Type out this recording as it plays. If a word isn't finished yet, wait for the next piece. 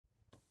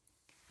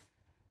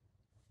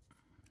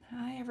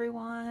Hi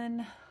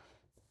everyone,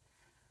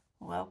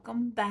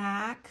 welcome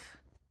back.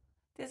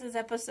 This is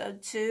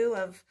episode 2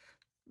 of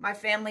my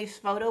family's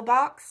photo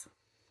box.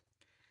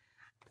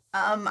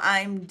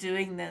 I'm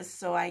doing this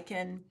so I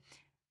can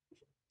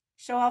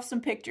show off some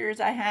pictures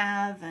I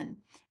have and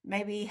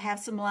maybe have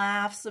some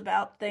laughs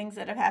about things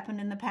that have happened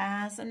in the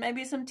past and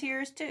maybe some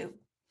tears too.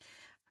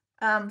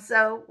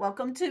 So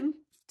welcome to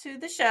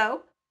the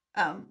show.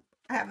 I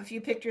have a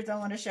few pictures I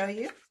want to show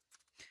you.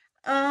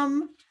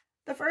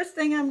 The first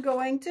thing I'm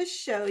going to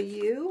show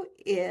you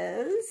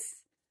is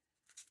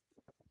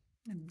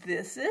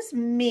this is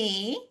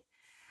me.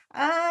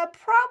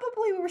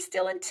 Probably we were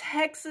still in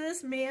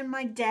Texas, me and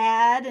my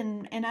dad,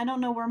 and I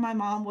don't know where my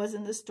mom was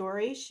in the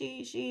story.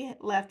 She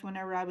left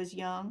whenever I was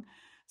young.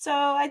 So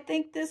I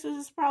think this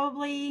was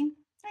probably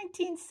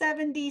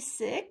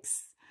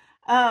 1976.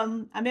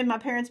 I'm in my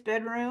parents'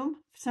 bedroom.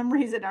 For some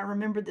reason I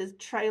remember this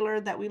trailer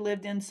that we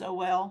lived in so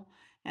well,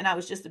 and I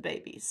was just a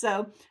baby.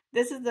 So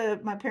this is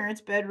my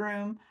parents'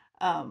 bedroom.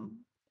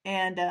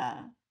 And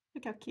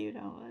look how cute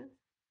I was.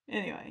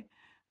 Anyway,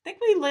 I think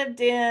we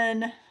lived in,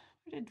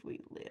 where did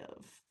we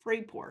live?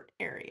 Freeport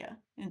area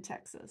in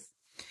Texas.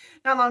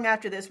 Not long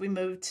after this, we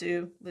moved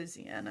to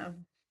Louisiana.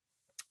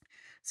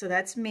 So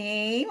that's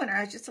me when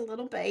I was just a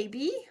little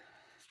baby.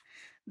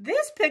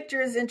 This picture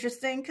is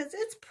interesting because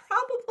it's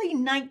probably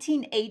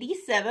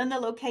 1987. The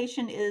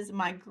location is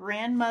my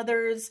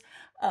grandmother's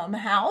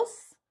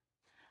house.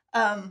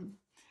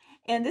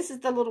 And this is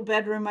the little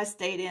bedroom I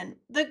stayed in.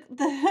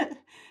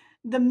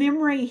 The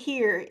memory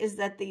here is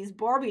that these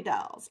Barbie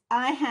dolls,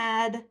 I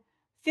had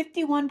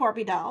 51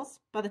 Barbie dolls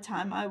by the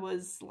time I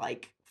was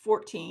like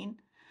 14.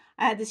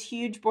 I had this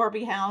huge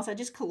Barbie house. I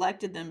just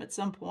collected them at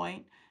some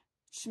point.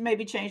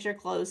 Maybe change their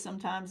clothes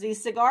sometimes.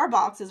 These cigar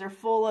boxes are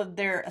full of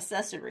their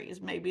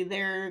accessories. Maybe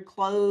their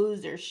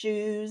clothes, their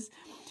shoes.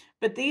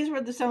 But these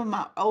were some of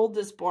my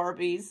oldest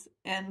Barbies.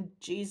 And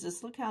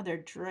Jesus, look how they're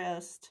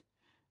dressed.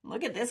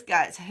 Look at this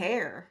guy's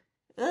hair.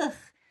 Ugh.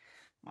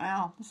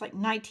 Wow, it's like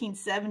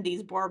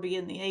 1970s Barbie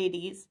in the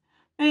 80s.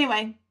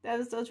 Anyway,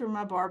 those were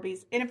my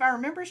Barbies. And if I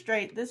remember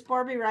straight, this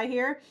Barbie right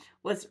here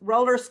was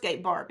roller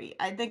skate Barbie.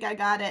 I think I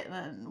got it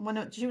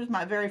when she was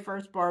my very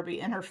first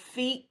Barbie. And her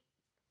feet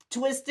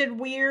twisted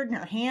weird and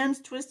her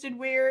hands twisted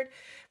weird.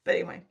 But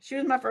anyway, she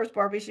was my first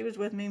Barbie. She was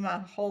with me my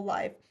whole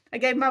life. I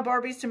gave my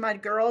Barbies to my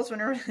girls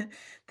when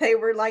they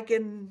were like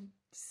in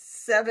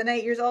 7,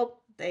 8 years old.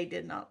 They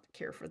did not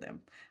care for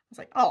them. I was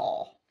like,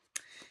 oh.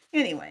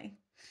 Anyway,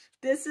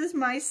 this is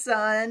my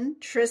son,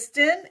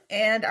 Tristan,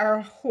 and our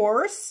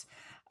horse.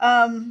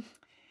 Yeah,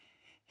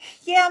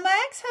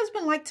 my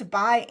ex-husband liked to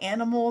buy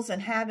animals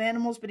and have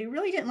animals, but he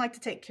really didn't like to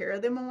take care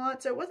of them a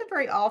lot. So it wasn't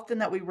very often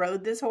that we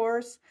rode this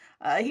horse.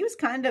 He was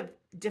kind of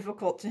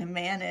difficult to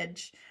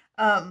manage.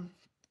 But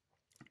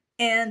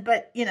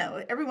you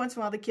know, every once in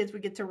a while the kids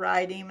would get to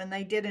ride him, and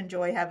they did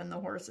enjoy having the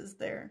horses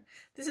there.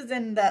 This is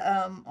in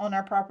the on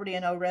our property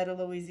in Oretto,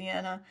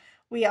 Louisiana.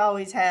 We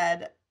always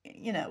had,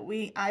 you know,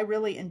 I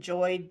really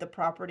enjoyed the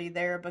property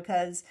there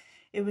because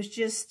it was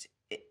just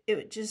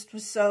it just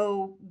was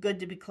so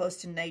good to be close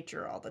to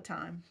nature all the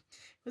time.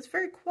 It was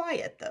very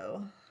quiet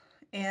though.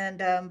 And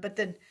but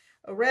then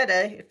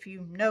Oretto, if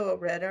you know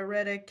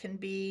Oretto can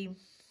be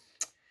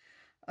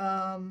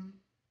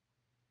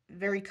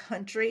very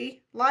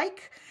country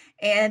like,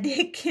 and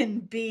it can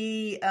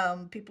be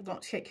people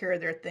don't take care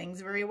of their things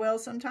very well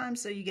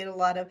sometimes, so you get a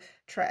lot of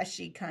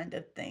trashy kind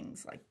of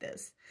things like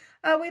this.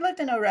 We lived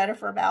in Oretto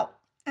for about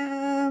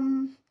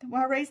well,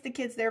 I raised the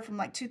kids there from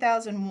like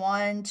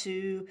 2001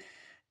 to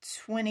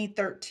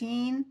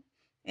 2013,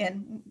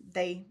 and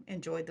they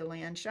enjoyed the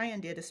land. Cheyenne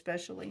did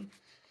especially.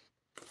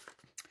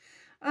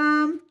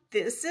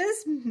 This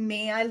is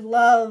me. I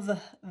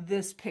love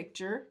this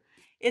picture.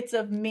 It's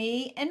of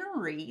me and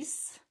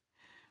Reese.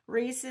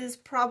 Reese is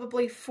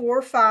probably 4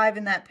 or 5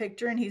 in that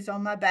picture, and he's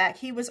on my back.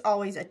 He was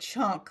always a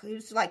chunk. He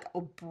was like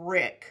a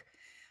brick.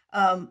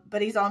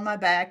 But he's on my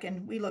back,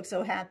 and we look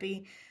so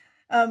happy.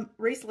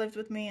 Reese lived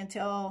with me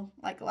until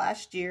like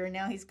last year.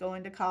 Now he's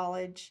going to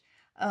college.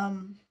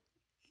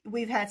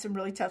 We've had some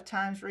really tough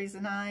times, Reese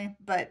and I,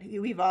 but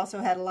we've also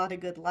had a lot of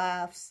good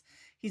laughs.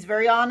 He's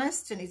very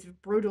honest, and he's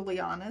brutally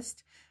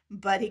honest,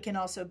 but he can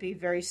also be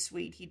very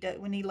sweet.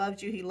 When he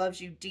loves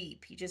you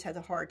deep. He just has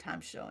a hard time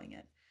showing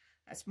it.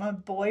 That's my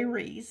boy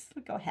Reese.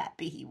 Look how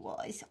happy he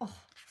was. Oh,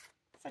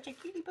 such a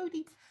cutie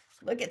booty.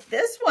 Look at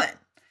this one.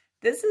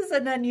 This is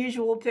an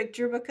unusual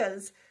picture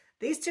because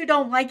these two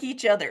don't like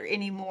each other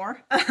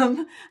anymore.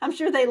 I'm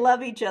sure they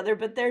love each other,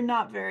 but they're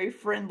not very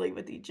friendly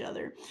with each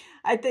other.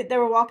 I think they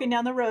were walking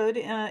down the road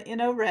in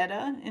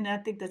Oretto, and I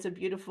think that's a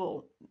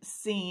beautiful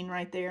scene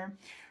right there.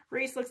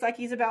 Reese looks like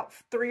he's about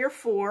 3 or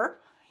 4.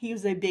 He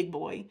was a big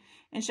boy.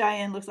 And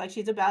Cheyenne looks like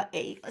she's about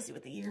 8. Let's see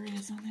what the year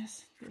is on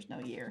this. There's no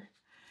year.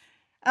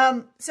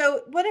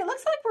 So what it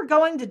looks like we're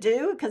going to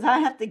do, because I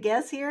have to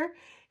guess here,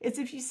 is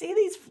if you see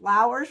these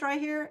flowers right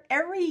here,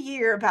 every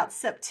year about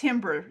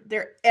September,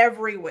 they're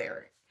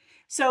everywhere.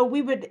 So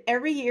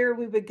every year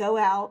we would go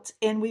out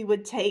and we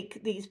would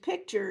take these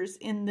pictures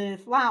in the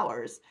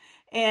flowers.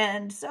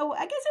 And so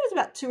I guess it was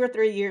about 2 or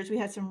 3 years we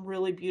had some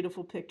really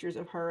beautiful pictures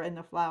of her in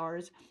the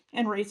flowers.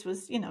 And Reese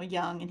was, you know,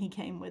 young and he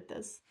came with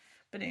us.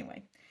 But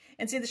anyway.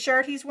 And see the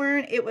shirt he's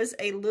wearing? It was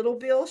a Little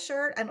Bill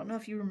shirt. I don't know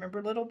if you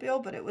remember Little Bill,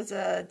 but it was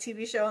a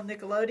TV show on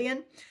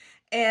Nickelodeon.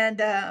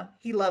 And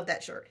he loved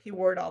that shirt. He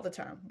wore it all the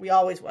time. We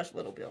always watched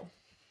Little Bill.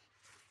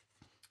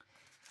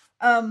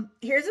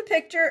 Here's a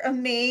picture of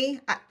me.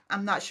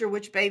 I'm not sure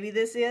which baby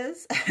this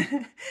is,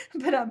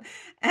 but I'm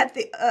at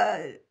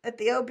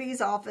the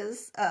OB's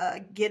office,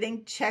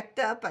 getting checked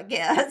up, I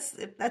guess,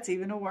 if that's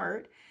even a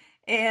word.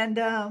 And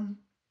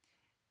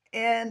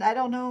I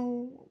don't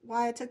know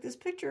why I took this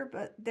picture,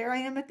 but there I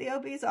am at the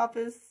OB's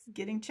office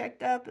getting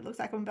checked up. It looks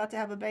like I'm about to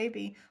have a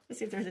baby. Let's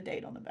see if there's a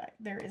date on the back.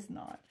 There is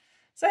not.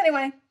 So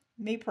anyway,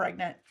 me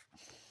pregnant.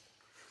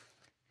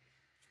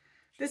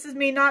 This is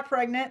me not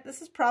pregnant.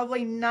 This is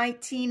probably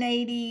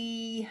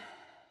 1984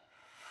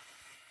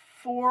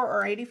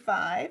 or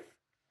 85.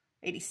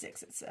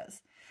 86 it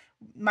says.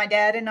 My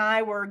dad and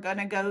I were going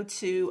to go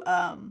to,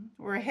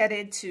 we're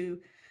headed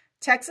to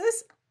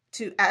Texas,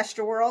 to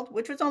Astroworld,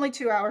 which was only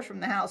 2 hours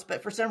from the house,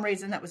 but for some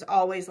reason that was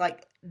always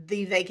like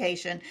the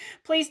vacation.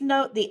 Please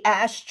note the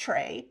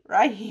ashtray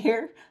right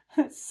here.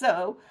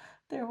 So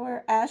there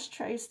were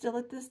ashtrays still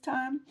at this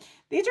time.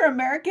 These are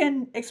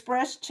American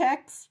Express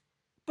checks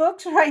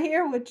books right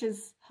here, which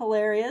is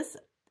hilarious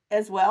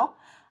as well.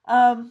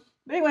 But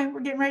anyway,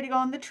 we're getting ready to go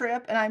on the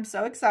trip, and I'm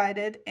so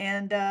excited.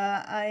 And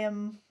I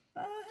am,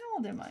 how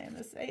old am I in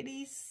this?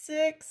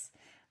 86,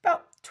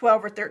 about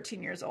 12 or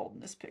 13 years old in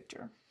this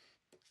picture.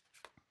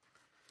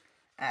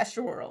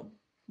 Astroworld.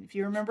 If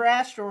you remember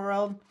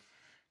Astroworld,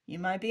 you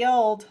might be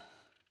old.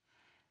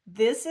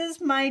 This is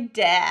my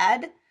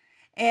dad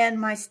and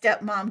my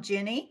stepmom,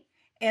 Jenny.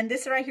 And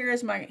this right here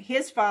is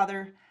his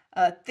father,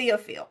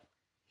 Theophil.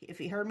 If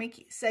he heard me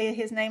say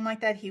his name like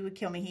that, he would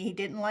kill me. He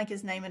didn't like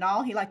his name at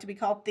all. He liked to be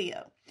called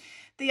Theo.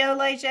 Theo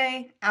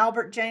Leger,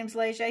 Albert James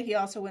Leger. He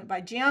also went by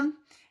Jim.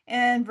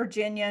 And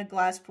Virginia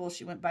Glasspool,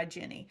 she went by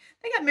Jenny.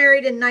 They got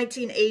married in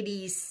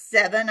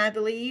 1987, I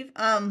believe.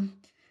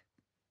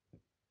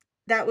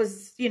 That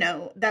was, you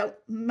know,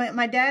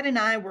 my dad and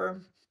I were,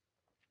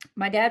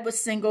 my dad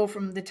was single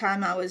from the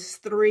time I was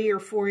 3 or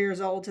 4 years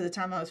old to the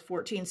time I was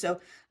 14.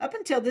 So up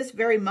until this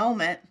very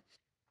moment,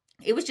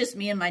 it was just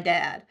me and my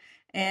dad.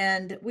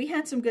 And we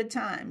had some good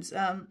times.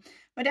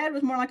 My dad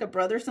was more like a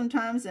brother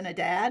sometimes than a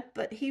dad,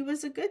 but he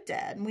was a good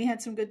dad, and we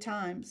had some good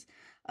times.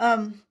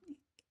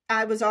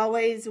 I was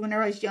always, when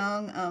I was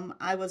young,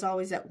 I was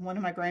always at one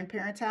of my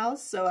grandparents'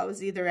 house. So I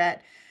was either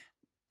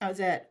on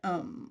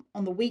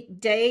the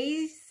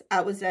weekdays,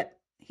 I was at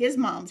his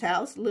mom's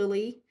house,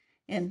 Lily,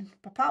 and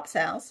Pop's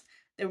house.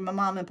 They were my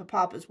mom and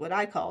Pop is what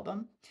I called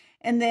them.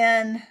 And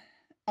then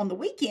on the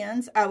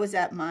weekends, I was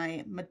at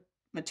my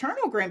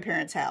maternal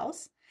grandparents'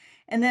 house.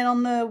 And then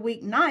on the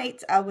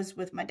weeknights, I was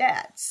with my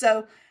dad.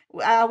 So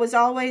I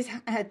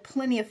had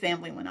plenty of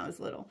family when I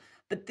was little.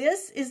 But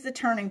this is the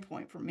turning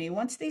point for me.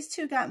 Once these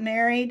two got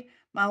married,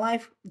 my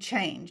life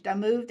changed. I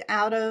moved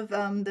out of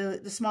the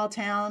small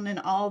town and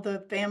all the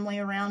family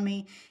around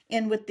me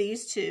in with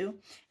these two.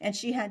 And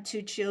she had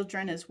 2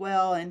 children as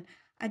well. And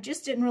I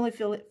just didn't really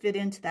feel it fit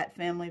into that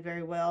family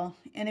very well.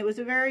 And it was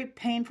a very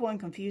painful and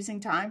confusing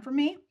time for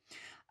me.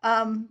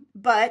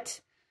 But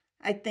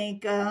I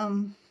think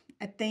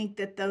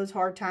that those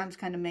hard times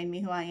kind of made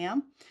me who I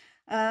am.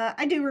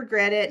 I do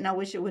regret it, and I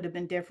wish it would have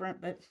been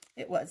different, but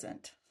it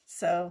wasn't.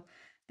 So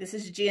this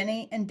is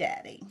Jenny and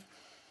Daddy.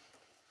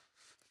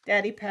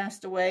 Daddy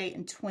passed away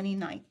in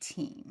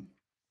 2019.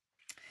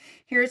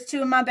 Here's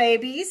 2 of my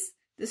babies.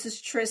 This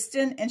is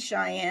Tristan and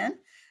Cheyenne.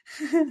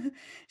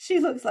 She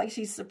looks like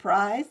she's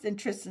surprised, and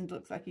Tristan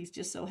looks like he's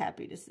just so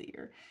happy to see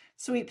her.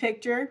 Sweet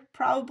picture.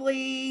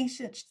 Probably,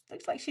 she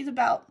looks like she's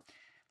about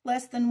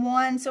less than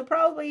 1, so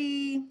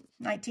probably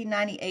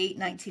 1998,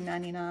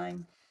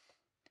 1999.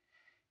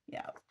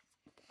 Yeah,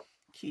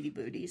 cutie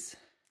booties.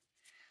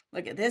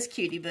 Look at this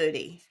cutie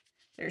booty.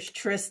 There's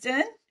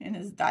Tristan in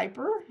his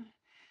diaper.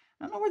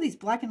 I don't know where these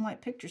black and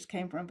white pictures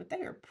came from, but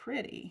they are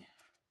pretty.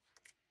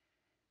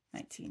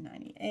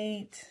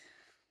 1998.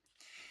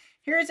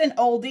 Here's an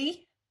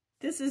oldie.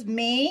 This is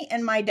me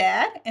and my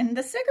dad and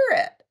the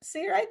cigarette.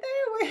 See right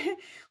there?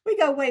 We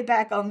go way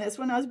back on this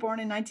one. I was born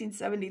in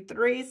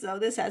 1973, so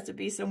this has to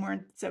be somewhere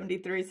in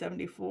 73,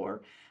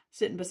 74,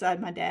 sitting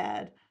beside my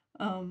dad.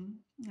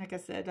 Like I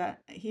said,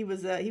 he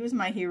was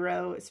my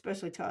hero,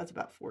 especially till I was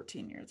about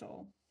 14 years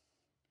old.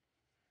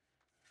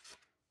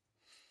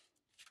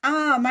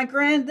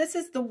 This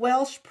is the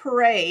Welsh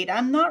Parade.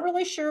 I'm not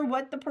really sure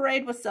what the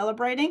parade was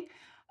celebrating.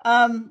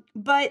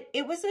 But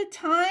it was a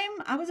time,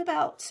 I was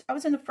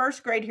in the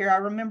 1st grade here. I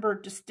remember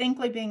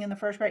distinctly being in the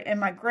 1st grade, and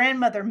my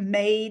grandmother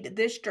made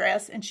this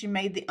dress, and she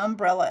made the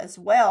umbrella as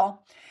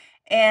well.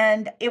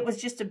 And it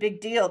was just a big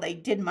deal. They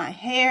did my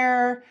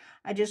hair.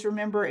 I just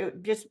remember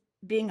it just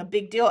being a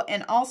big deal.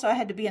 And also I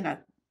had to be in a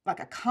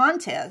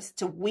contest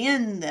to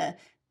win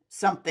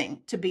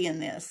something to be in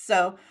this.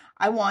 So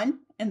I won,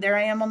 and there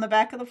I am on the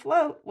back of the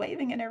float,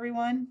 waving at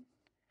everyone.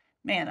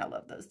 Man, I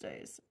love those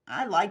days.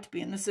 I liked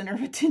being the center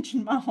of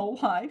attention my whole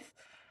life.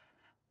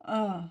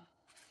 Oh,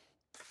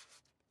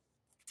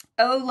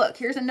 look,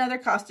 here's another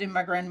costume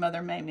my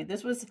grandmother made me.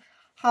 This was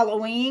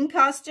Halloween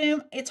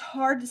costume. It's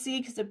hard to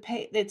see because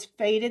it's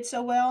faded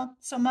so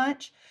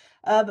much.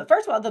 But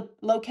first of all, the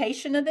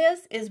location of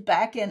this is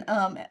back in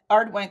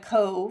Ardwine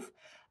Cove.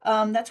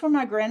 That's where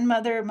my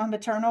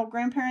maternal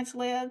grandparents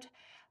lived.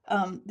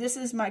 This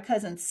is my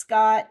cousin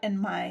Scott and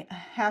my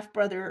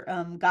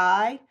half-brother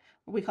Guy.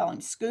 We call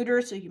him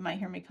Scooter, so you might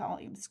hear me call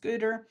him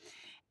Scooter.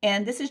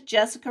 And this is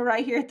Jessica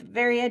right here at the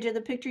very edge of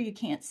the picture. You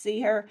can't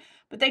see her.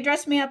 But they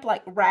dressed me up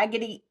like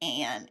Raggedy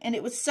Ann. And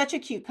it was such a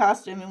cute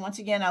costume. And once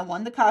again, I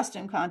won the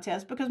costume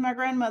contest because my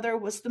grandmother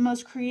was the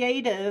most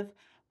creative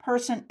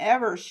person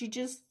ever. She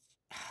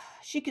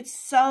could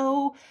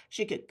sew.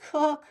 She could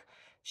cook.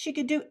 She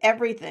could do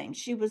everything.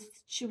 She was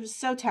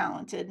so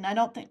talented. And I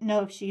don't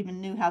know if she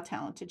even knew how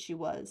talented she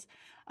was.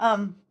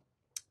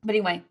 But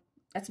anyway,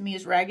 that's me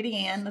as Raggedy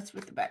Ann. That's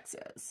what the back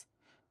says.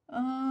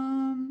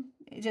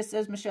 It just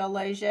says Michelle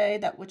Leger,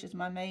 which is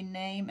my maiden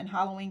name, and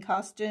Halloween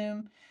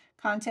costume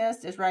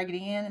contest is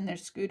Raggedy Ann, and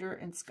there's Scooter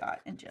and Scott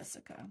and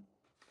Jessica,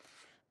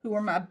 who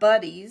were my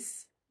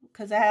buddies,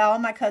 because all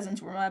my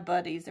cousins were my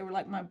buddies. They were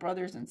like my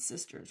brothers and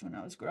sisters when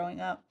I was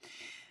growing up.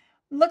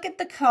 Look at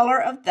the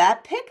color of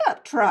that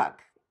pickup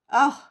truck.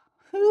 Oh,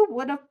 who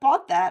would have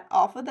bought that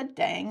off of the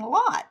dang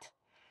lot?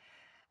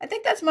 I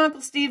think that's my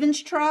Uncle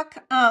Steven's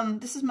truck.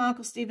 This is my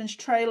Uncle Steven's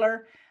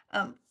trailer.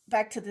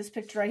 Back to this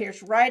picture right here.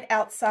 It's right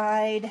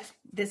outside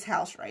this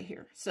house right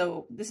here.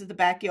 So this is the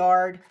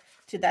backyard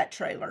to that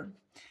trailer.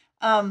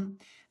 So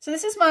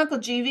this is my Uncle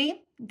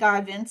Jeevy,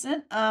 Guy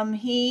Vincent.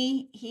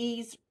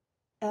 He's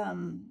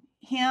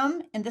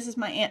him, and this is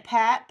my Aunt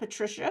Pat,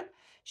 Patricia.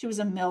 She was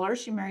a miller.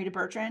 She married a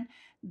Bertrand.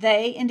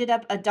 They ended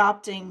up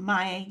adopting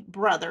my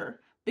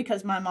brother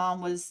because my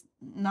mom was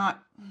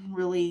not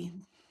really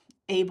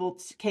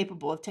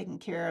capable of taking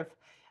care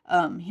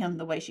of him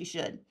the way she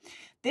should.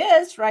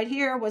 This right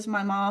here was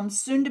my mom's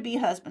soon-to-be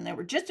husband. They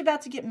were just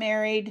about to get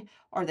married,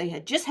 or they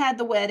had just had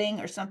the wedding,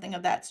 or something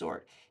of that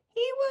sort.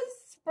 He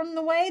was, from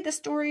the way the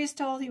story is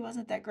told, he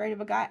wasn't that great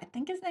of a guy. I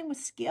think his name was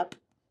Skip.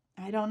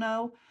 I don't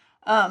know.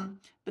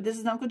 But this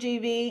is Uncle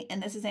GV,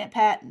 and this is Aunt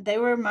Pat. They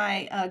were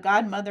my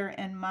godmother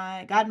and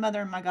my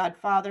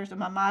godfather, so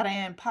my mare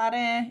and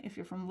pare. If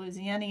you're from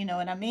Louisiana, you know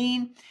what I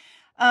mean.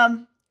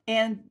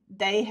 And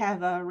they have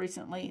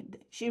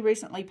she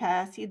recently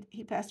passed.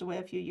 He passed away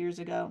a few years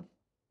ago.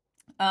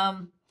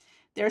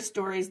 There's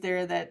stories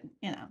there that,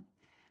 you know,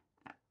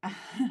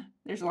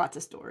 there's lots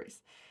of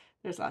stories.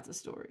 There's lots of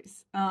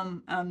stories.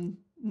 I'm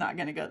not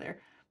going to go there.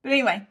 But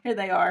anyway, here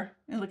they are.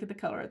 And look at the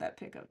color of that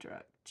pickup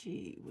truck.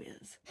 Gee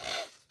whiz.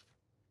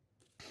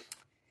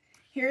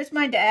 Here's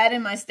my dad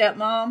and my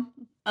stepmom.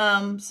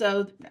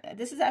 So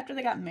this is after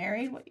they got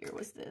married. What year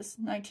was this?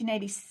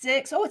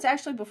 1986. Oh, it's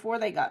actually before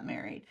they got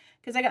married,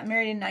 because I got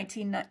married in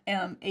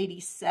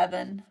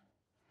 1987.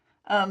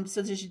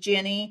 So this is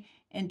Jenny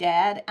and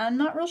Dad. I'm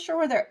not real sure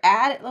where they're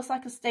at. It looks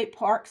like a state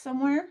park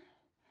somewhere.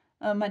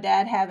 My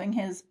dad having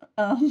his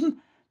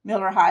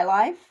Miller High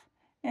Life,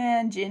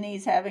 and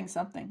Jenny's having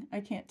something. I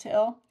can't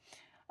tell.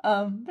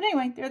 But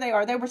anyway, there they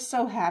are. They were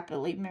so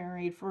happily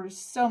married for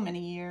so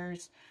many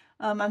years.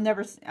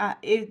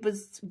 It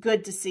was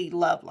good to see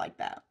love like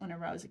that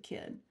whenever I was a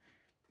kid.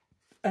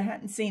 I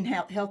hadn't seen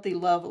healthy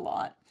love a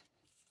lot.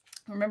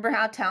 Remember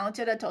how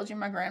talented I told you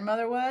my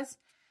grandmother was?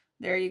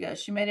 There you go.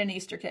 She made an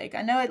Easter cake.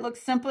 I know it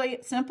looks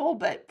simple,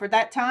 but for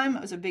that time,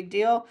 it was a big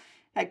deal.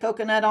 Had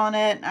coconut on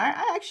it.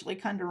 I actually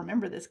kind of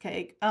remember this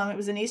cake. It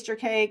was an Easter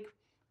cake,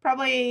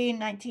 probably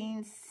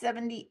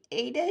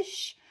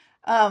 1978-ish.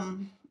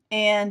 Anyway,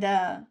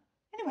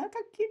 look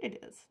how cute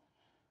it is.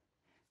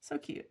 So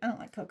cute. I don't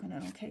like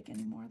coconut on cake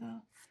anymore,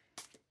 though.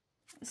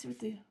 Let's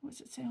see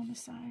what's it say on the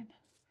side?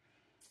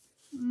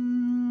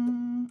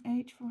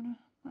 H for,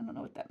 I don't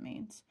know what that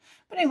means.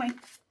 But anyway,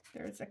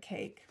 there's a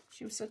cake.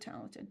 She was so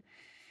talented.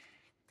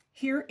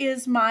 Here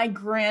is my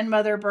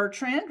grandmother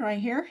Bertrand right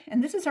here.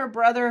 And this is her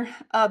brother,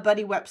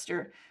 Buddy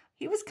Webster.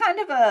 He was kind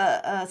of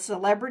a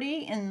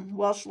celebrity in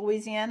Welsh,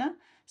 Louisiana.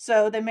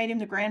 So they made him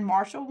the Grand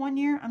Marshal one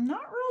year. I'm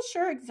not real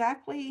sure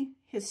exactly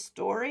his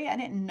story. I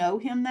didn't know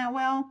him that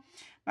well.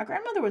 My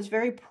grandmother was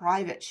very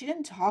private. She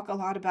didn't talk a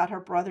lot about her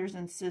brothers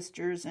and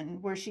sisters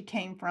and where she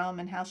came from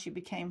and how she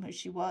became who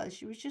she was.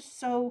 She was just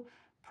so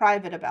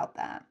private about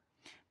that.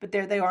 But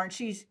there they are, and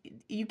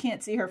you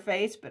can't see her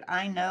face, but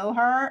I know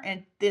her,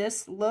 and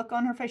this look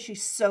on her face,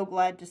 she's so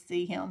glad to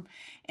see him,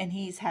 and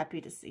he's happy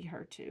to see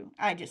her too.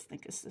 I just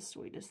think it's the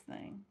sweetest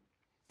thing.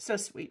 So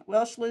sweet.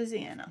 Welsh,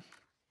 Louisiana.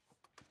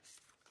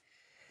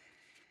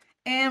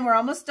 And we're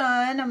almost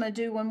done. I'm going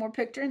to do one more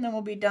picture, and then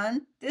we'll be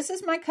done. This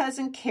is my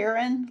cousin,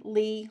 Karen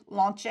Lee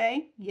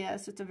Lonche.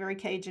 Yes, it's a very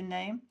Cajun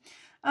name.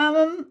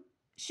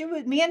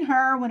 me and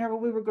her, whenever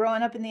we were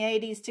growing up in the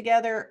 80s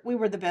together, we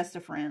were the best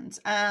of friends.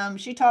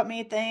 She taught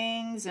me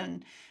things,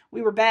 and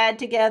we were bad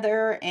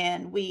together,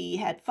 and we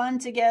had fun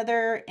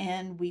together,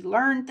 and we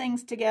learned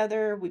things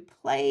together. We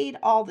played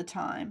all the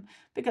time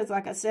because,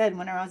 like I said,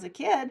 when I was a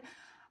kid,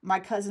 my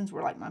cousins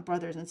were like my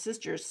brothers and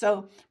sisters.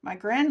 So my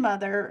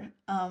grandmother,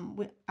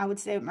 I would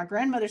stay at my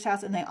grandmother's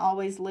house, and they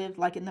always lived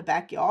like in the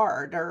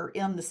backyard or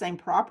in the same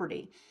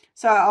property.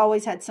 So I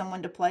always had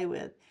someone to play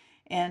with.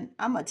 And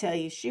I'm going to tell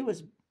you, she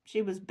was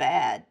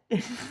bad.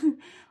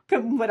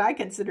 What I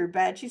considered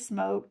bad. She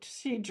smoked,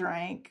 she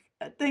drank,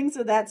 things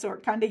of that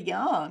sort, kind of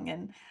young.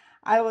 And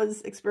I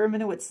was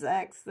experimenting with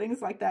sex,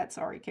 things like that.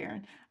 Sorry,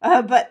 Karen.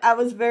 But I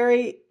was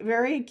very,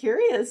 very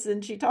curious,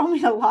 and she taught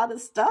me a lot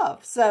of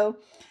stuff. So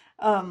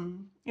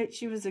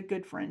she was a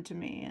good friend to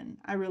me, and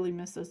I really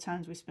miss those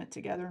times we spent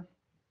together.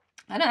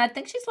 And I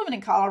think she's living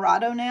in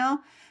Colorado now.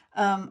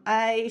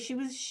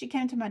 She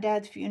came to my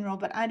dad's funeral,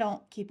 but I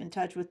don't keep in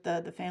touch with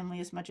the family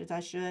as much as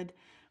I should.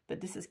 But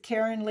this is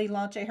Karen Lee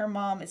Lanche. Her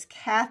mom is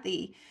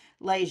Kathy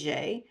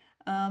Leger.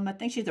 I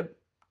think she's a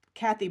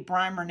Kathy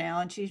Breimer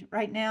now, and she's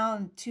right now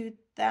in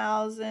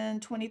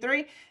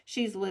 2023.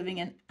 She's living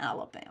in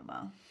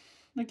Alabama.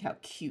 Look how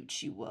cute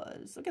she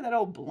was. Look at that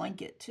old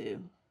blanket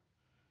too.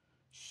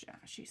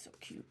 She's so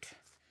cute.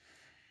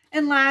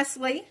 And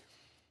lastly,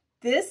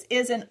 this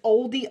is an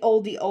oldie.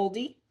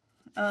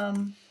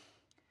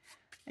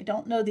 I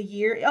don't know the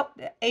year. Oh,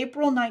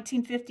 April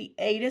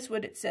 1958 is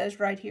what it says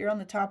right here on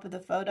the top of the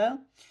photo.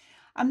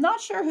 I'm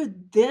not sure who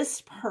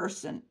this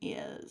person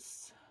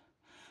is,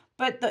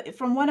 but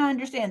from what I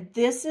understand,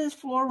 this is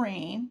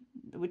Florine,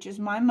 which is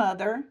my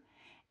mother,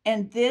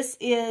 and this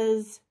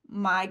is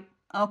my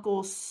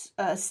uncle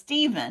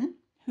Stephen,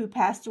 who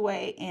passed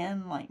away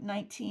in like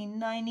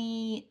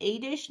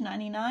 1998-ish,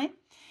 99,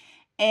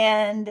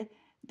 and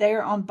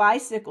they're on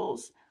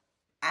bicycles.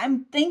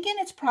 I'm thinking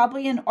it's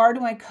probably in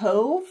Ardouin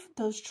Cove.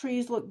 Those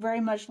trees look very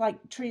much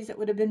like trees that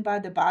would have been by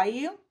the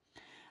bayou.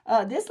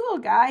 This little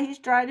guy, he's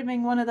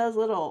driving one of those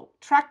little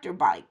tractor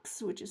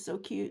bikes, which is so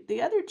cute.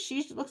 The other,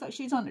 she looks like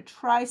she's on a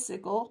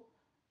tricycle,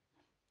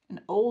 an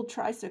old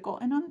tricycle,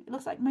 and it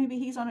looks like maybe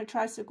he's on a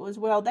tricycle as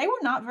well. They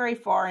were not very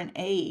far in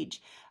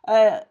age.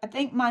 I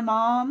think my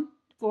mom,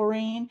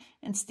 Florine,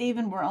 and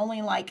Stephen were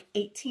only like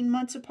 18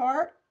 months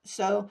apart,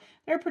 so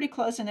they're pretty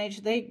close in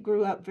age. They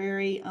grew up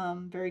very,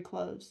 very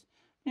close.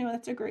 Anyway,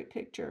 that's a great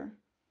picture.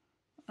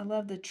 I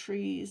love the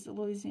trees, the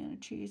Louisiana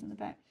trees in the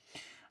back.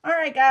 All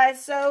right,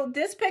 guys, so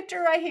this picture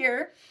right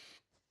here,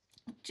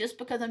 just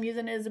because I'm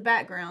using it as a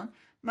background,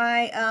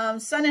 my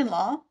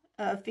son-in-law,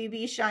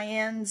 Phoebe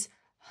Cheyenne's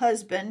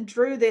husband,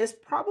 drew this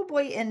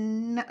probably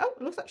in,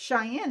 it looks like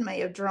Cheyenne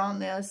may have drawn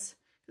this.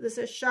 This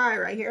is Shy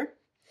right here.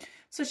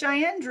 So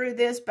Cheyenne drew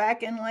this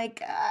back in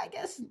like, I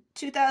guess,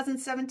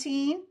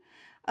 2017.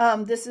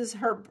 This is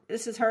her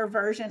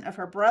version of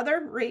her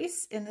brother,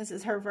 Reese, and this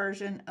is her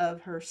version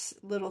of her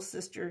little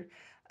sister,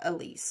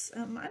 Elise. I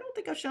don't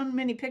think I've shown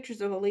many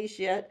pictures of Elise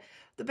yet.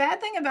 The bad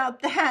thing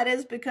about that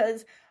is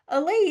because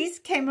Elise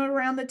came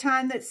around the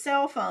time that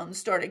cell phones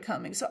started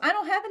coming, so I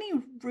don't have any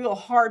real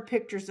hard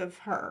pictures of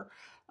her.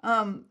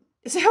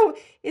 So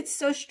it's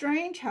so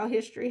strange how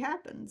history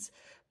happens.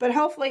 But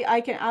hopefully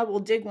I will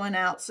dig one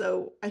out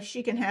so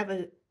she can have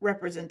a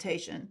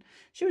representation.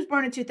 She was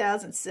born in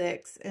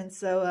 2006, and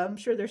so I'm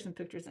sure there's some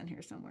pictures in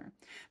here somewhere.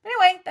 But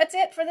anyway, that's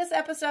it for this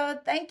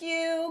episode. Thank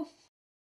you.